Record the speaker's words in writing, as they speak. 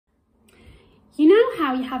You know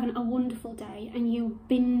how you're having a wonderful day and you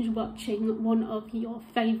binge watching one of your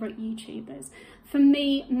favourite YouTubers? For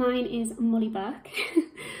me, mine is Molly Burke.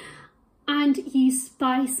 And you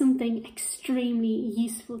spy something extremely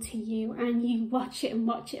useful to you and you watch it and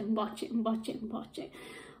watch it and watch it and watch it and watch it.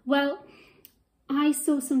 Well, I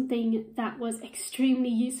saw something that was extremely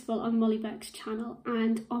useful on Molly Burke's channel,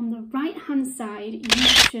 and on the right hand side you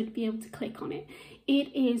should be able to click on it.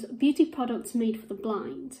 It is beauty products made for the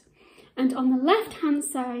blind. And on the left hand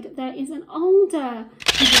side there is an older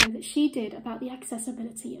video that she did about the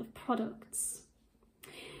accessibility of products.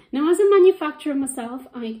 Now, as a manufacturer myself,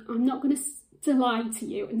 I'm not going to lie to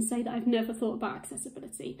you and say that I've never thought about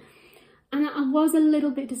accessibility. And I was a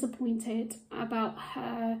little bit disappointed about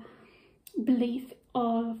her belief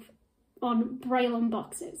on Braille on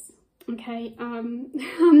boxes. Okay, I'm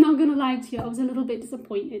not going to lie to you, I was a little bit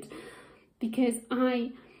disappointed because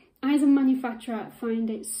I as a manufacturer find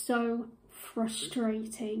it so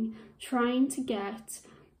frustrating trying to get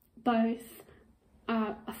both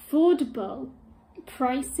affordable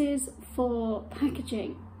prices for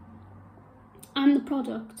packaging and the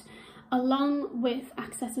product along with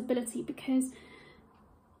accessibility, because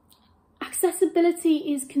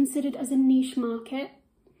accessibility is considered as a niche market.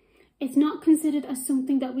 It's not considered as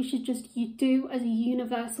something that we should just do as a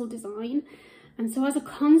universal design. And so as a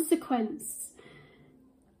consequence,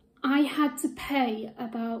 I had to pay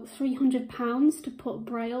about £300 to put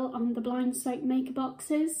Braille on the blind soap maker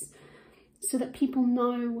boxes so that people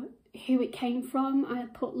know who it came from. I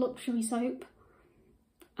had put luxury soap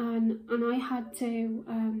and I had to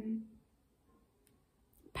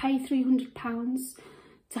pay £300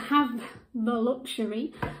 to have the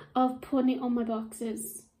luxury of putting it on my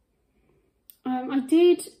boxes. I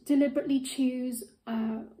did deliberately choose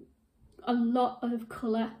a lot of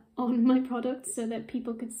colour on my product so that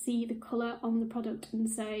people could see the colour on the product and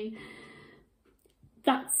say,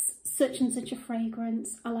 that's such and such a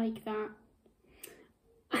fragrance, I like that.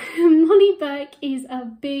 Molly Burke is a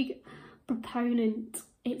big proponent,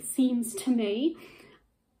 it seems to me,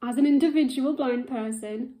 as an individual blind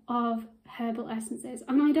person, of herbal essences,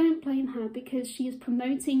 and I don't blame her because she is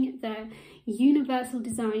promoting their universal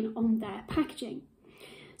design on their packaging.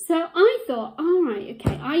 So I thought, all right,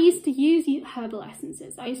 okay, I used to use herbal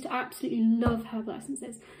essences. I used to absolutely love herbal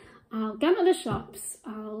essences. I'll get to the shops,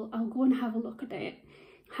 I'll go and have a look at it,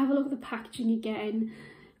 have a look at the packaging again,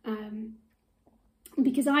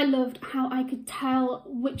 because I loved how I could tell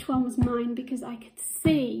which one was mine because I could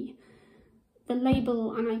see the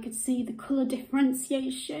label and I could see the colour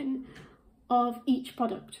differentiation of each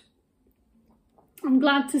product. I'm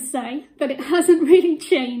glad to say that it hasn't really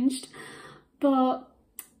changed, but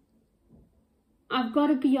I've got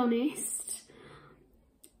to be honest,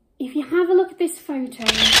 if you have a look at this photo,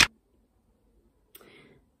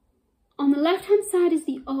 on the left hand side is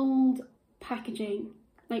the old packaging,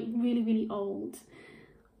 like really old,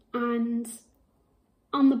 and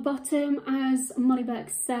on the bottom, as Molly Burke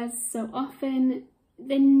says so often,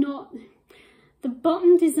 they're not, the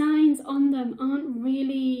bottom designs on them aren't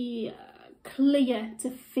really clear to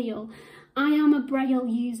feel. I am a Braille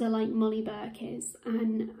user like Molly Burke is,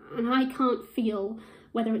 and I can't feel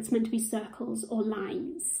whether it's meant to be circles or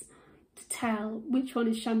lines to tell which one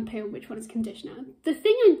is shampoo and which one is conditioner. The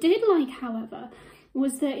thing I did like, however,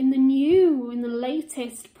 was that in the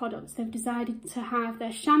latest products, they've decided to have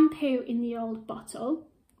their shampoo in the old bottle,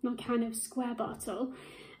 not kind of square bottle,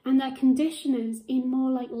 and their conditioners in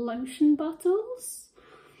more like lotion bottles.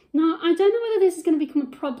 Now, I don't know whether this is going to become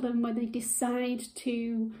a problem when they decide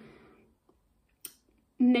to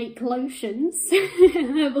make lotions,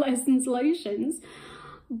 herbal essence lotions,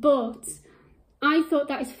 but I thought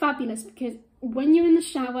that is fabulous because when you're in the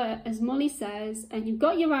shower, as Molly says, and you've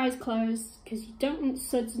got your eyes closed because you don't want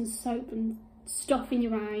suds and soap and stuff in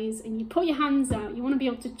your eyes, and you put your hands out, you want to be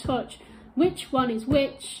able to touch which one is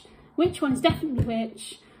which one is definitely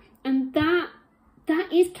which, and that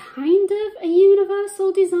is kind of a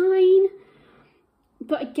universal design.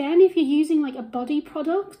 But again, if you're using like a body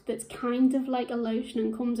product that's kind of like a lotion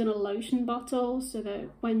and comes in a lotion bottle, so that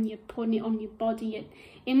when you're putting it on your body,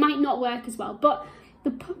 it might not work as well. But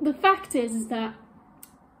the fact is that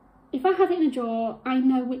if I have it in a drawer, I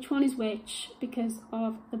know which one is which because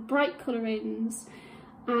of the bright colourings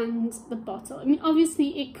and the bottle. I mean,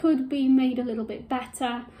 obviously it could be made a little bit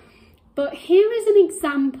better, but here is an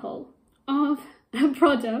example of a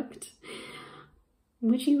product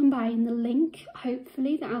which you can buy in the link,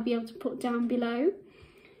 hopefully, that I'll be able to put down below,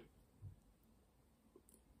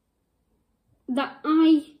 that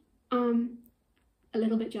I am a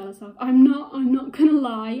little bit jealous of. I'm not gonna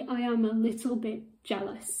lie, I am a little bit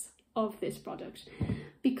jealous of this product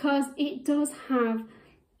because it does have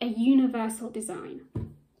a universal design.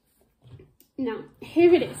 Now,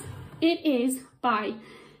 here it is. It is by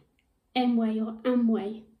Amway or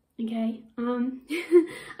Amway, okay?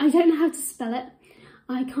 I don't know how to spell it.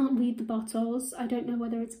 I can't read the bottles. I don't know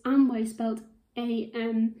whether it's Amway spelled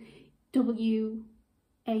A-M-W-A-Y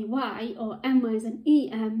or Amway as an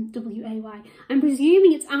E-M-W-A-Y. I'm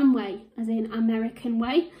presuming it's Amway as in American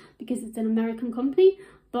way because it's an American company,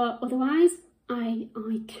 but otherwise I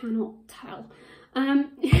cannot tell.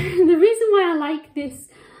 The reason why I like these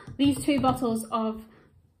two bottles of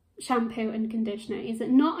shampoo and conditioner is that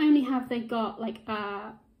not only have they got like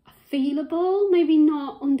a feelable, maybe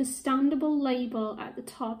not understandable label at the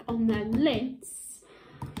top on their lids,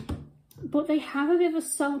 but they have a bit of a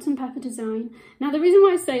salt and pepper design. Now the reason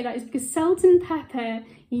why I say that is because salt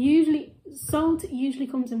usually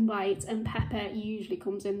comes in white and pepper usually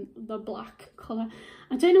comes in the black colour.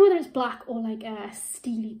 I don't know whether it's black or like a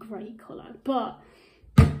steely grey colour, but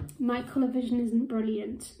my colour vision isn't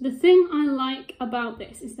brilliant. The thing I like about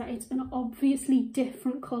this is that it's an obviously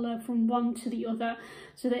different colour from one to the other,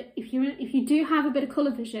 so that if you do have a bit of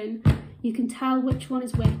colour vision, you can tell which one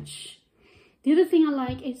is which. The other thing I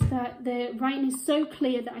like is that the writing is so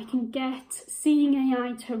clear that I can get Seeing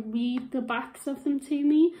AI to read the backs of them to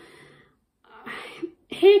me.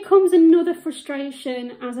 Here comes another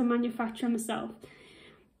frustration as a manufacturer myself.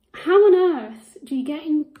 How on earth do you get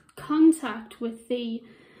in contact with the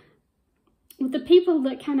people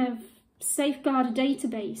that kind of safeguard a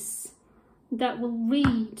database that will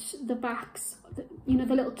read the backs, you know,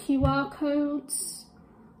 the little QR codes?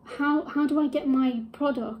 How do I get my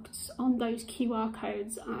products on those QR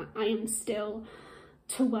codes? I am still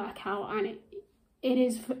to work out, and it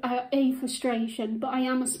is a frustration, but I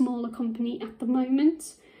am a smaller company at the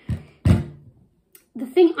moment. The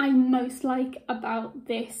thing I most like about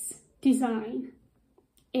this design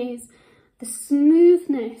is the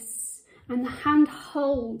smoothness and the hand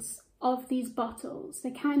holds of these bottles.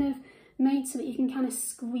 They're kind of made so that you can kind of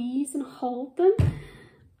squeeze and hold them,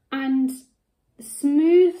 and the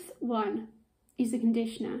smooth one is the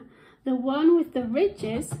conditioner. The one with the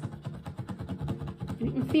ridges, if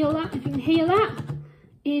you can feel that, if you can hear that,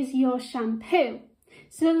 is your shampoo.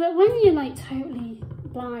 So that when you're like totally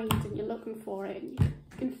blind and you're looking for it and you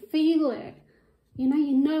can feel it, you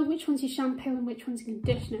know which one's your shampoo and which one's your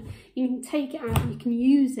conditioner. You can take it out and you can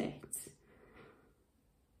use it.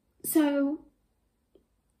 So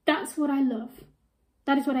that's what I love.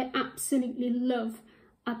 That is what I absolutely love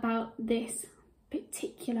about this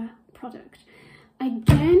particular product.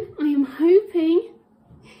 Again, I am hoping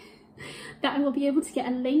that I will be able to get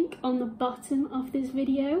a link on the bottom of this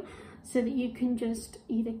video so that you can just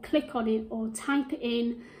either click on it or type it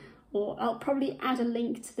in, or I'll probably add a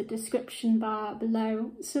link to the description bar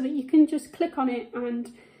below so that you can just click on it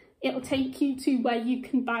and it'll take you to where you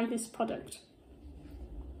can buy this product.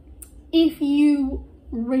 If you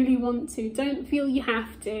really want to, don't feel you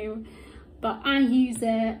have to, but I use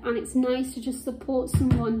it and it's nice to just support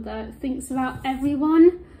someone that thinks about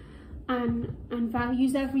everyone and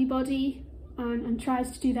values everybody and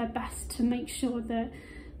tries to do their best to make sure that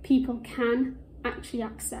people can actually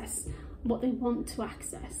access what they want to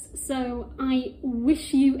access. So I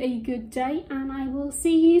wish you a good day and I will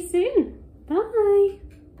see you soon. Bye.